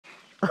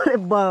अरे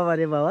बाबा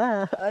रे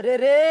बाबा, अरे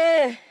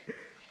रे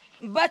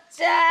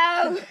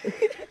बचाओ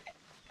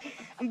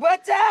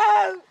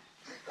बचाओ।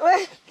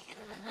 ओए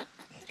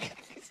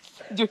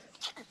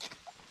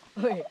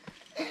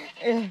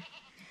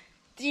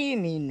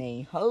तिमी नै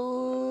हौ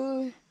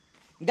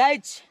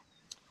गाइज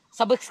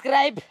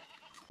सब्सक्राइब।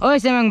 ओए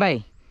सेमाङ भाइ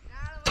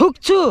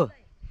थुक्छु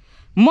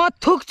म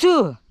थुक्छु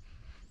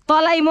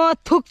तँलाई म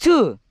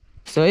थुक्छु।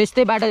 सो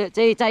यस्तै बाटो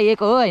चाहिँ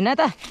चाहिएको हो होइन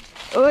त।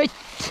 ओइ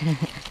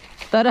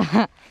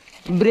तर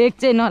ब्रेक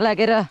चाहिँ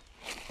नलागेर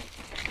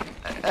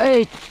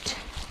ए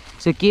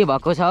सो के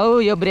भएको छ हौ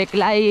यो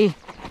ब्रेकलाई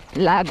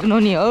लाग्नु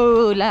नि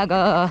हौ। लाग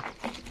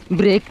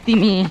ब्रेक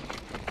तिमी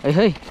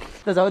है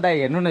त जाऊ दाइ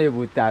हेर्नु न यो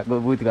भूत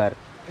घर।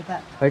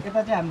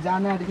 यता चाहिँ हामी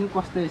जान आँटेको थियौँ।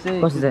 कस्तो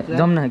रहेछ कस्तो छ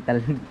जाउँ न एकताल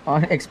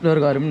एक्सप्लोर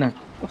गरौँ न।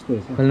 कस्तो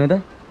रहेछ खोल्नु त।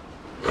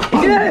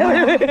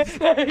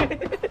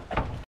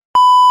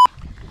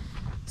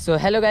 So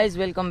hello guys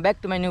welcome back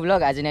to my new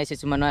blog. आज नै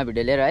आइसकेछु म नयाँ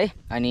भिडियो लिएर है।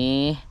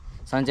 अनि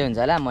सन्चै हुन्छ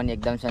होला, म नि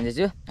एकदम सन्चै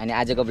छु। अनि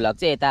आजको ब्लग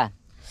चाहिँ यता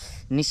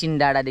निसिन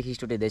डाँडादेखि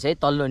स्टार्ट हुँदैछ है,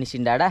 तल्लो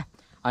निसिन डाँडा।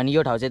 अनि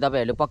यो ठाउँ चाहिँ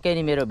तपाईँहरूले पक्कै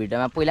नि मेरो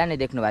भिडियोमा पहिला नै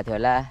देख्नु भएको थियो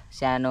होला,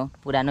 सानो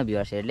पुरानो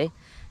भ्युअर्सहरूले।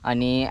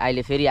 अनि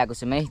अहिले फेरि आएको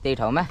छु है त्यही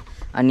ठाउँमा।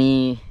 अनि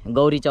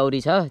गौरी चौरी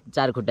छ,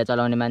 4 खुट्टा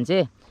चलाउने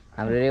मान्छे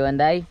हाम्रो रेवन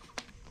दाई,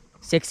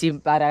 सेक्सी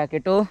पारा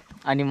केटो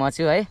अनि म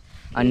छु है।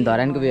 अनि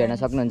धरानको भ्यू हेर्न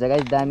सक्नुहुन्छ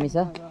गाइस, दामी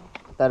छ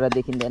तर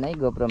देखिँदैन है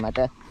गोप्रोमा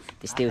त,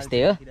 त्यस्तै उस्तै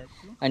हो।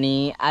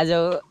 अनि आज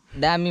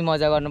दामी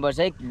मजा गर्नुपर्छ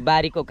है,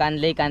 बारीको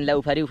कानले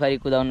उफारी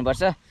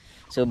कुदाउनुपर्छ।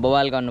 सो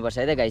बवाल गर्नुपर्छ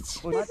है त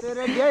गाइस।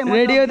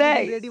 रेडी हो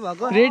दाइ?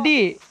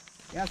 रेडी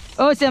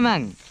ओ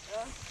सेमाङ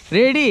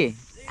रेडी?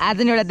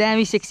 आज नि एउटा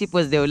दामी सेक्सी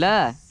पोज देऊ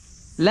ल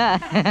ल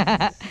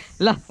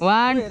ल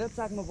 1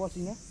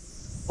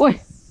 ओइ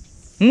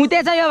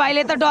मुते छ यो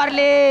भाइले त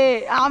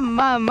डरले।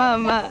 आम्मा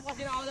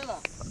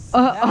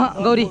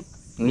गौरी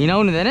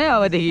हिँडाउनु हुँदैन है,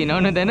 अबदेखि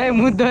हिँडाउनु हुँदैन है,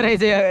 मुद्दो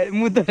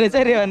रहेछ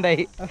रेवन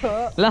दाइ।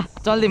 ल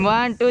चल्दिउँ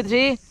 1 2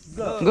 3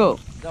 गो।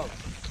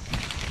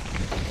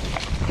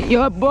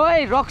 यो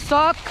बोय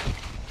रक्सक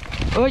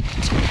ओइ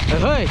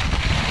ओइ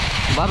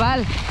बबाल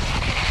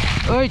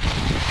ओइ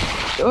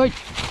ओइ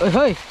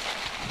ओइ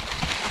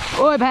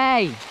ओइ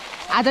भाइ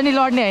आज नि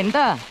लड्ने होइन त?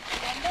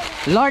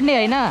 लड्ने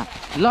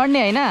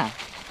होइन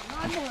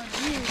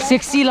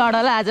सेक्सी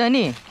लडला आज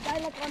नि,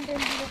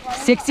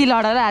 सेक्सी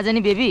लडला आज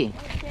नि बेबी।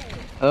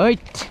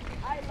 ओइट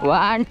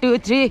 1 2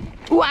 3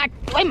 वाट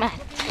ओइमा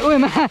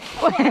ओइमा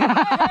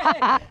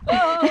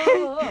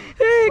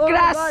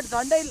क्रास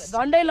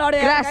झन्डै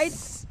लड्यो गाइस,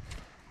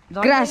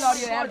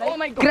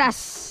 क्रास।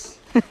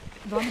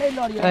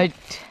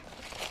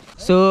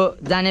 सो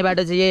जाने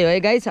बाटो चाहिँ यही हो है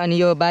गाइस। अनि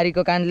यो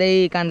बारीको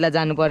कान्ला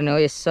जानुपर्ने हो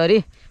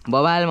यसरी,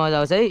 बवाल मजा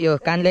आउँछ है। यो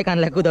कान्ले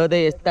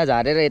कुदाउँदै यता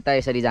झरेर यता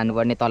यसरी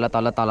जानुपर्ने तल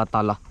तल तल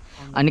तल।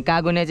 अनि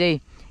कागुने चाहिँ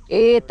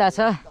यता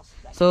छ।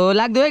 सो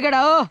लाग्दियो है केटा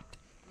हो,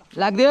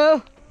 लाग्दियो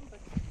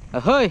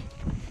होइ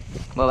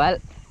बवाल।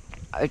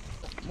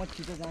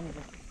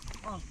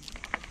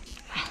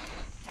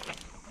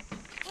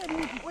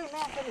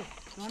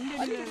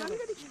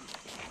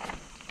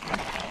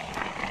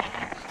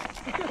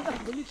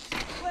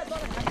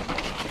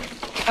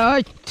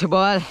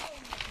 बल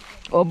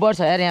ओभर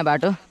छ यार यहाँ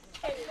बाटो।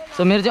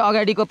 सो मेरो चाहिँ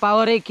अगाडिको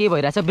पावरै के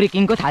भइरहेछ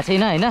ब्रेकिङको थाहा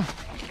छैन होइन।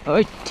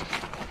 ओइट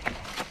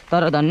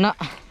तर धन्न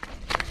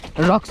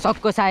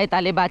रक्सकको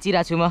सहायताले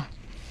बाँचिरहेको छु म।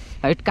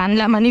 हैट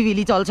कान्लामा नि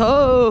विली चल्छ हो।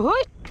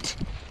 ओइ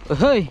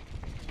ओइ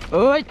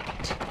ओइ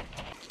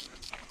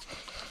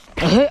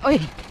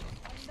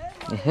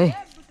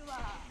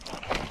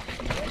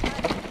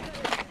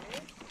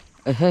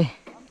ओइ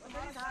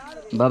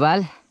बबाल।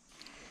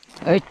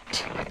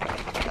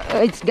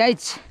 ओइट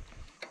गाइज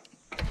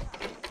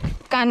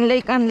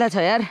कान्ला छ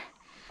यार।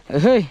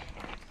 ओइ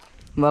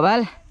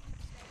बबाल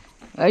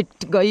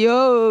ओइट गयो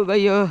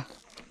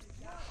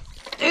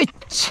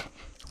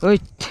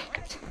ओइट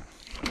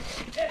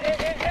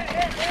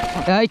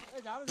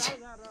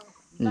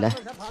ल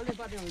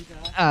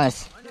हस्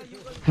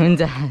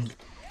हुन्छ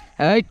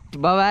हैट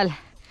बबाल।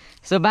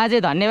 सो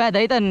बाजे धन्यवाद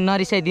है त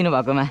नरिसाइदिनु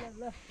भएकोमा।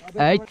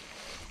 हैट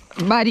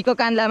बारीको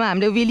कान्लामा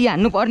हामीले विली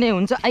हान्नु पर्ने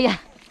हुन्छ। आया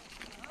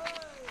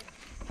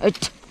हैट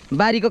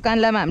बारीको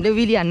कान्लामा हामीले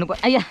विली हान्नु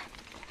आया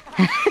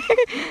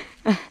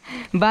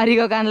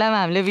बारीको कान्लामा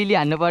हामीले विली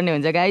हान्नु पर्ने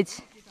हुन्छ गाइज।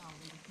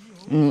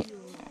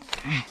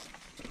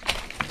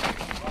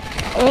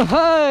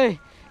 ओहो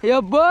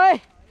यो बोय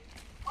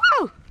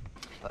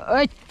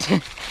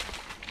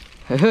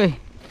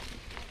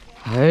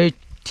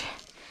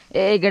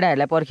ए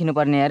केटाहरूलाई पर्खिनु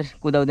पर्ने यार,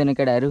 कुदाउँदैन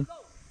केटाहरू।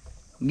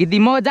 गिद्दी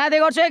म जाँदै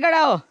गर्छु है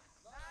केटा हो।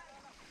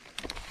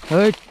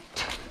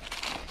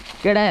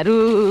 केटाहरू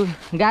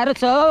गाह्रो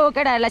छ हौ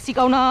केटाहरूलाई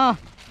सिकाउन।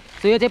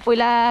 सो यो चाहिँ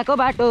पहिलाको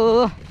बाटो,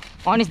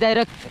 अनिस दाइ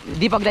र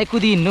दिपक दाइ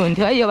कुदी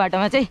हिँड्नुहुन्थ्यो है यो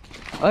बाटोमा चाहिँ।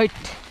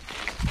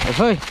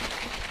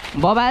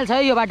 बबाल छ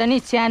है यो बाटो नि,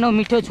 सानो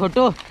मिठो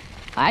छोटो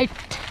हाइट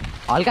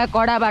हल्का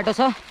कडा बाटो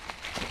छ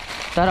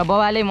तर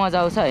बबालै मजा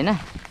आउँछ होइन।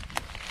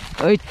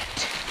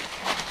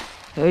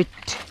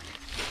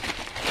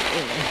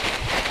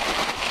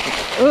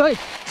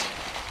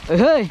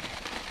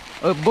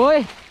 बोय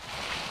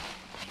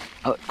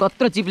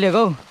कत्रो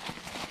चिप्लेको हौ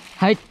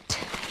हैट।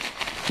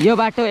 यो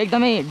बाटो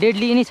एकदमै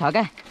डेडली नै छ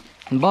क्या,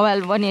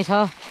 बवाल पनि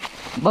छ,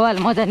 बवाल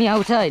मजा नि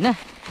आउँछ होइन,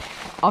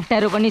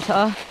 अप्ठ्यारो पनि छ।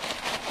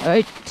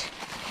 हैट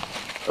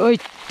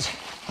ओइट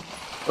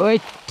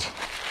ओइट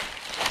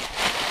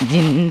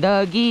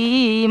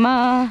जिन्दगीमा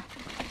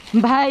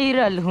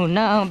भाइरल हुन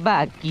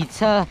बाँकी छ,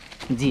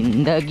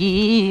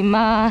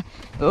 जिन्दगीमा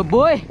ओ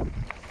बोय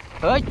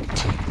हैट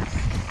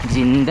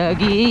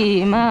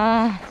जिन्दगीमा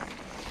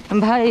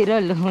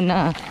भाइरल हुन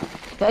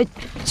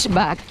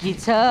बाँकी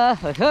छ।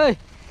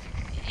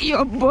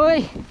 यो बोय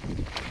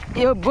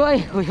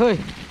होइ होइ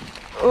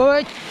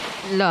ओइ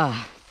ल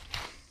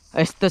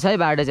यस्तो छ है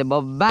बाटो चाहिँ,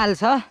 बब्बाल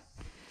छ।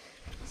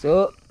 सो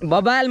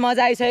बब्बाल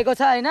मजा आइसकेको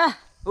छ होइन।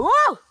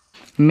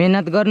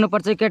 मेहनत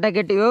गर्नुपर्छ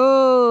केटाकेटी हो,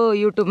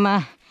 युट्युबमा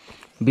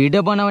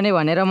भिडियो बनाउने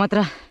भनेर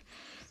मात्र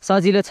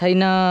सजिलो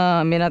छैन,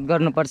 मेहनत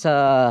गर्नुपर्छ।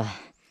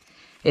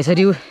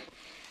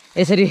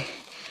 यसरी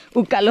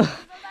उकालो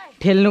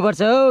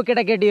ठेल्नुपर्छ हौ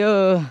केटाकेटी हो।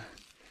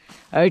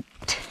 हैट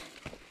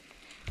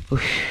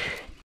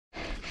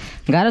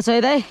गाह्रो छ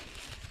है दाइ,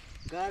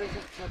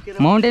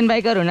 माउन्टेन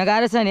बाइकर हुन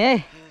गाह्रो छ नि है।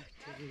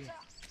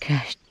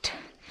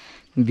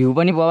 भ्यू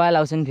पनि बवाल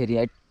आउँछ नि फेरि।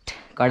 हैट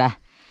कडा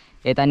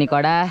यता नि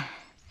कडा।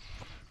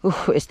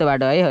 यस्तो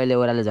बाटो है अहिले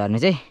ओह्रालो झर्ने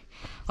चाहिँ।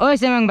 ओइ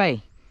सेमाङ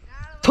भाइ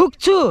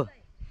थुक्छु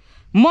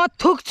म,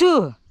 थुक्छु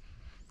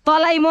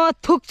तँलाई म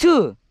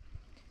थुक्छु।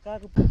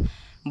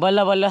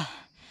 बल्ल बल्ल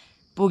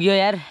पुग्यो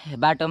यार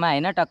बाटोमा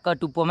होइन, टक्क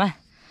टुप्पोमा।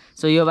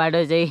 सो यो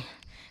बाटो चाहिँ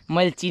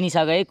मैले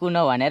चिनिसकेँ है कुन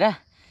हो भनेर।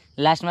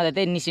 लास्टमा त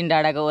त्यही निसिन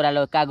डाँडाको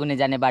ओह्रालो कागुने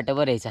जाने बाटो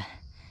पो रहेछ।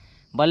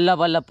 बल्ल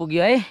बल्ल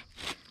पुग्यो है।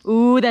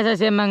 उता छ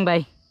सेमाङ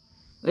भाइ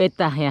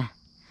यता, यहाँ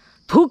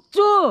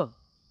थुक्छु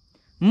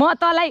म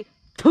तँलाई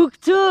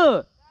थुक्छु,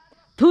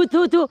 थु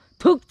थु थु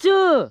थुक्छु।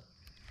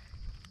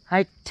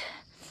 हैट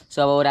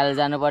सब ओह्रालो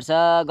जानुपर्छ,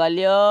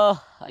 गलियो।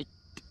 हैट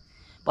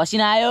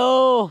पसिना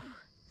आयो।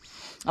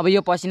 अब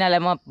यो पसिनालाई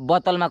म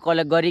बोतलमा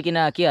कलेक्ट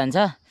गरिकन के भन्छ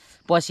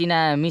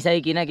पसिना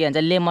मिसाइकन के भन्छ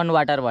लेमन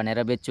वाटर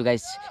भनेर बेच्छु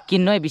गाइस,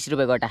 किन्नु है 20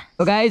 रुपियाँ गोटा।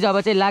 गाइस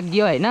अब चाहिँ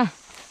लाग्यो होइन,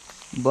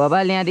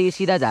 बबाल यहाँदेखि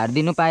सिधा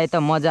झारिदिनु पाए त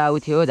मजा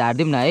आउँथ्यो,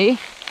 झारिदिउँ न है।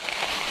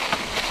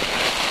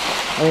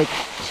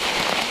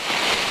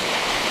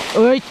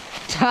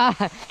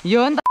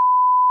 यो हो नि त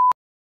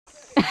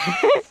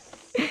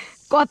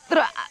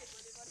कत्रो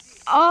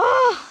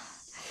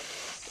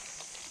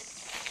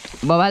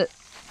बवाल।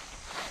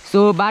 सो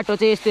बाटो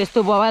चाहिँ यस्तो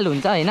यस्तो बवाल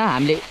हुन्छ होइन,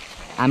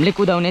 हामीले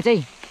कुदाउने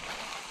चाहिँ।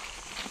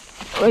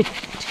 ओइ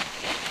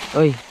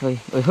ओइ ओइ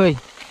ओइ ओइ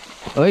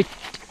ओइ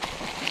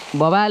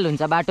बवाल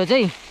हुन्छ बाटो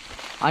चाहिँ।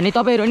 अनि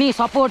तपाईँहरू नि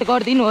सपोर्ट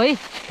गरिदिनु है,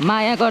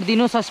 माया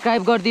गरिदिनु,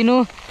 सब्सक्राइब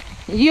गरिदिनु।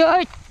 यो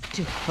ओइ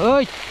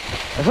ओइ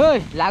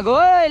लागो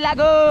ओइ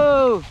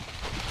लागो।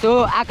 सो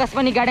आकाश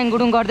पनि गाड्याङ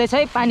गुडुङ गर्दैछ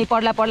है, पानी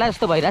पर्ला पर्ला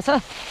जस्तो भइरहेछ।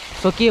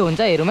 सो के हुन्छ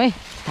हेरौँ है,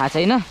 थाहा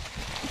छैन।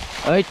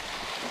 है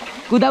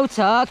कुदाउँछ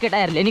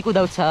केटाहरूले नि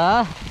कुदाउँछ।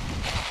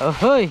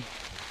 ओहोइ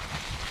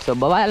सो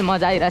बवाल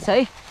मजा आइरहेछ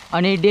है।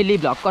 अनि डेली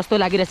भ्लग कस्तो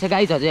लागिरहेछ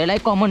गाइज हजुरहरूलाई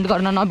कमेन्ट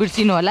गर्न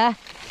नबिर्सिनु होला।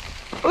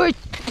 ओइ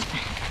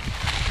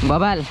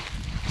बवाल।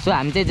 सो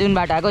हामी चाहिँ जुन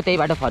बाटो आएको त्यही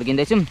बाटो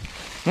फर्किँदैछौँ।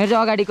 मेरो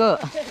चाहिँ अगाडिको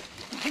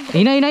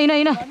हिँड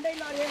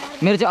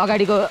मेरो चाहिँ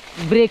अगाडिको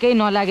ब्रेकै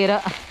नलागेर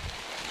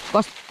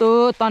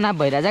कस्तो तनाव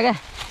भइरहेछ क्या।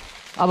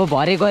 अब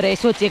भरे गएर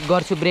यसो चेक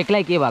गर्छु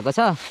ब्रेकलाई के भएको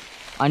छ,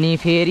 अनि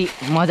फेरि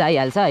मजा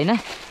आइहाल्छ होइन।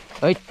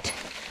 हैट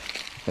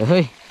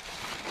है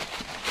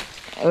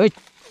हैट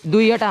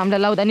दुईवटा हामीलाई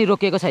लाउँदा नि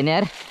रोकिएको छैन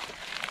यार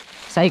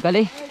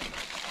साइकलै।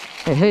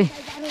 है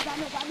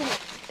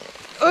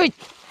ओइ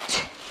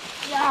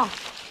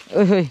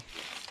ओइ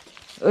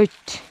ओइ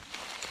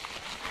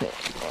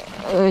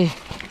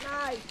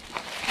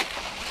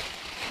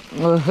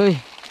ओइ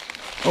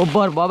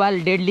ओभर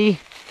बवाल डेडली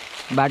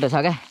बाटो छ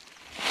क्या।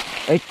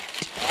 ओइट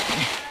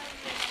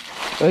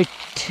ओइट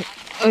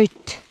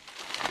ओइट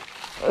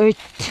ओइट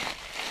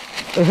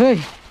ओइ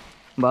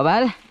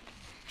बवाल।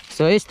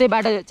 सो यस्तै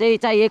बाटो चाहिँ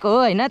चाहिएको हो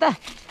होइन त।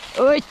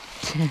 ओइट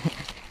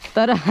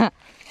तर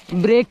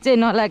ब्रेक चाहिँ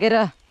नलागेर।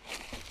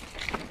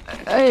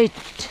 ओइट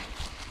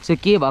सो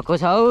के भएको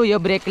छ हौ यो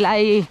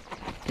ब्रेकलाई,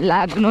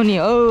 लाग्नु नि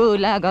हौ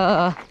लाग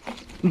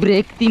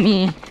ब्रेक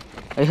तिमी।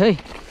 है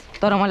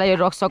तर मलाई यो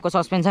रक्सको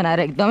सस्पेन्सन आएर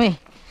एकदमै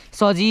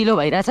सजिलो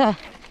भइरहेछ,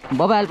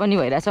 बवाल पनि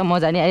भइरहेछ,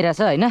 मजा नि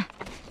आइरहेछ होइन।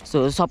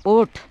 So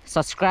support,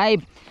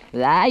 subscribe,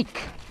 like,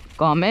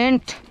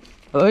 comment,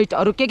 ओइट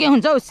अरू के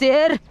हुन्छ हौ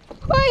सेयर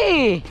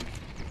ओइ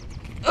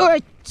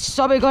ओइट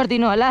सबै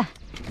गरिदिनु होला।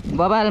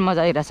 बवाल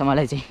मजा आइरहेछ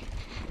मलाई चाहिँ।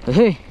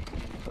 है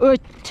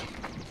ओइट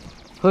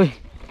ओइ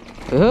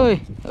ओइ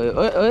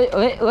ओइ ओइ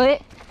ओइ ओइ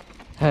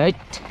हैट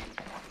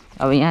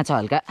अब यहाँ छ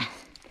हल्का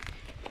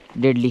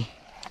डेडली।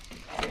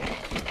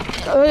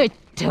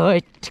 ओइट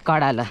ओइट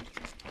कडा ल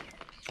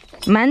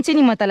मान्छे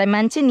नि म तँलाई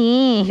मान्छे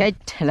नि।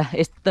 हैट ल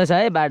यस्तो छ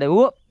है बाटो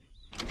हो।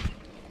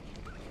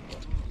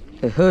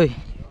 है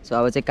सो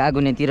अब चाहिँ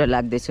कागुनेतिर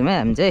लाग्दैछौँ है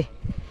हामी चाहिँ,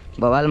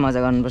 बवाल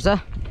मजा गर्नुपर्छ।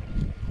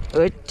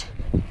 ओइट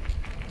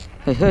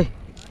है है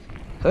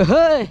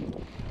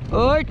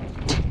ओइट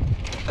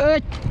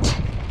ओइट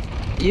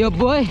यो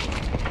बोय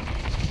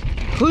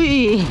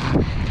हुई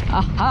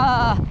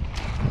आहा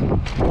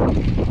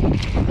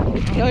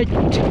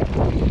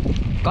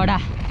कडा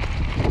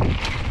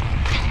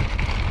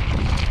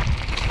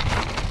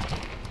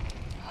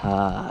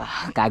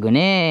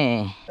कागुने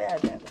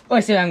ओ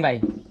शिवाङ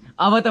भाइ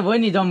अब त भयो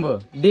नि जम्बो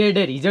डेढ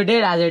हिजो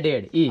डेढ आज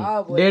डेढ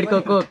डेढको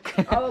कोक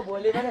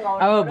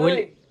अब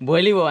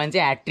भोलि भयो भने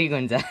चाहिँ ह्याट्रिक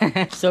हुन्छ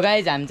सो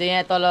गाइज हामी चाहिँ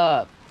यहाँ तल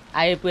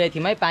आइपुगेको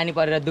थियौँ है पानी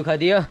परेर दुःख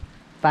दियो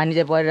पानी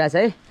चाहिँ परिरहेछ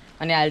है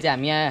अनि अहिले चाहिँ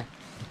हामी यहाँ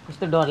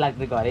कस्तो डर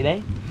लाग्दो घर है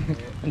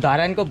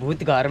धरानको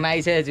भूत घरमा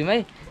आइसकेको छौँ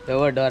है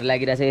त्यो डर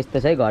लागिरहेछ यस्तो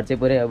छ है घर चाहिँ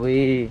पुरै अब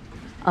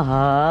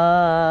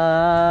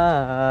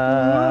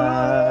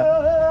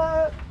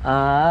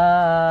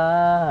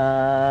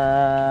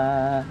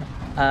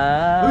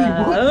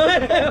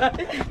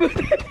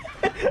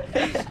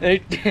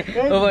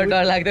ओभर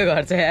डर लाग्दो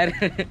घर छ यार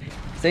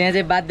सो यहाँ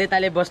चाहिँ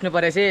बाध्यताले बस्नु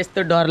परेछ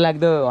यस्तो डर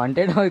लाग्दो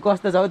हन्टेड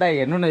कस्तो छ हौ दाइ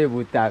हेर्नु न यो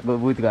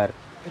भूत घर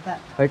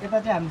कस्तो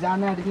छ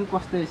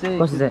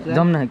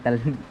जाउँ न एकताल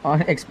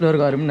एक्सप्लोर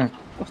गरौँ न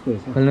कस्तो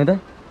खोल्नु त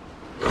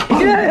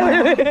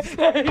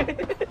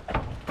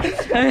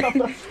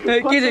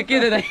के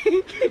छ दाइ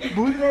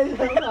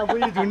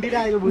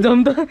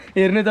जाउँ त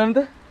हेर्न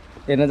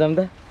त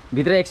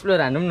भित्र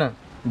एक्सप्लोर हानौँ न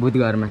भूत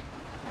घरमा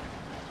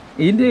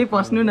हिँड्दै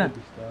पस्नु न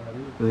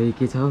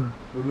के छ हौ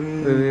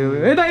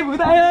दाइ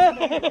भूत आयो